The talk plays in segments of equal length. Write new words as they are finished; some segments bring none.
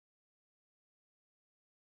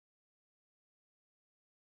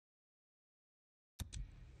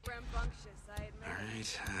Rambunctious, I admit.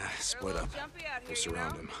 Alright, They're a split little up. jumpy out here, We'll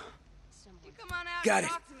surround him. You come on out Got and it.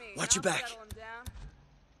 talk to me. Watch your I'll back. settle him down.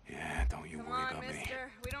 Yeah, don't you Come worry on, about me.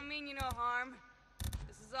 mister. We don't mean you no harm.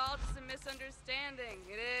 This is all just a misunderstanding.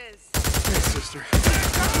 It is. Hey, sister.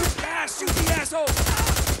 Ah, shoot the asshole!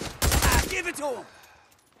 Ah, give it to him!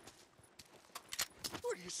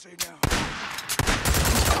 What do you say now?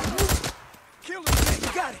 Kill him! Yeah,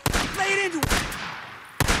 you got it! Lay it into him!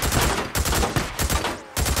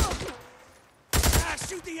 Ah,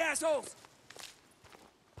 shoot the assholes!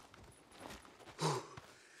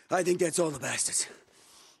 I think that's all the bastards.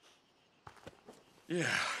 Yeah.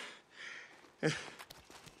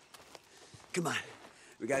 Come on.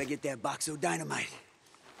 We gotta get that box of dynamite.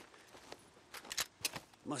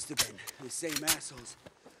 Must have been the same assholes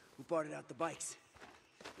who parted out the bikes.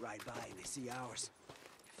 Ride by and they see ours.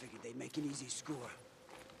 Figured they'd make an easy score.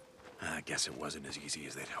 I guess it wasn't as easy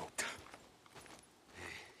as they'd hoped.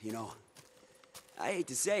 You know, I hate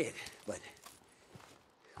to say it, but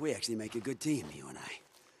we actually make a good team, you and I.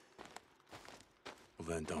 Well,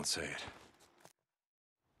 then don't say it.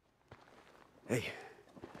 Hey,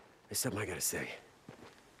 there's something I gotta say.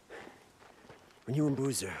 When you and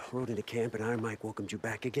Bruiser rode into camp and Iron Mike welcomed you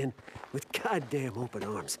back again with goddamn open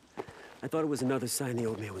arms, I thought it was another sign the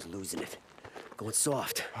old man was losing it. Going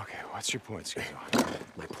soft. Okay, what's your point, Schizo?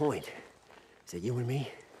 My point is that you and me,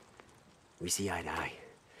 we see eye to eye.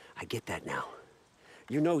 I get that now.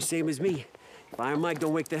 You know, same as me. If Iron Mike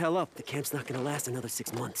don't wake the hell up, the camp's not gonna last another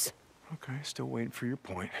 6 months. Okay, still waiting for your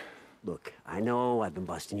point. Look, I know I've been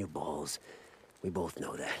busting your balls. We both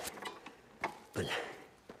know that. But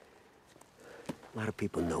a lot of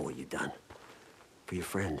people know what you've done. For your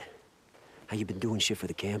friend. How you've been doing shit for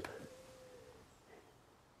the camp.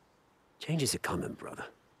 Changes are coming, brother.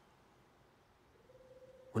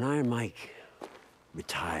 When Iron Mike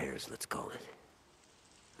retires, let's call it,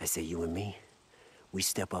 I say you and me, we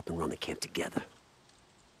step up and run the camp together.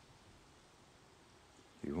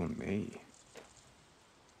 You and me.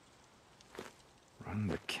 Run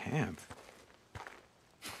the camp.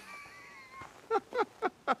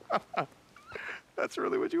 That's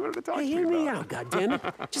really what you wanted to talk to Hey, me hear about. me out,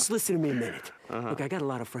 goddammit. Just listen to me a minute. Look, I got a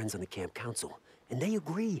lot of friends on the camp council, and they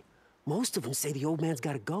agree. Most of them say the old man's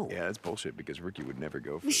gotta go. Yeah, that's bullshit because Ricky would never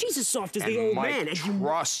go for Well, she's this. as soft as And the old Mike man, and you...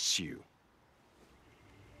 trusts you.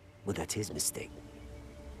 Well, that's his mistake.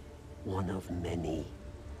 One of many.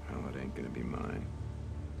 Well, it ain't gonna be mine.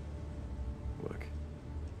 Look,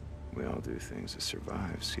 we all do things to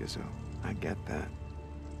survive, Schizo. I get that.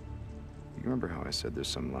 You remember how I said there's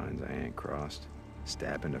some lines I ain't crossed?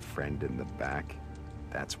 Stabbing a friend in the back?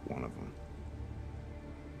 That's one of them.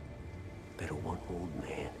 Better one old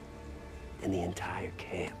man than the entire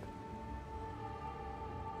camp.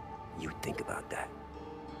 You think about that.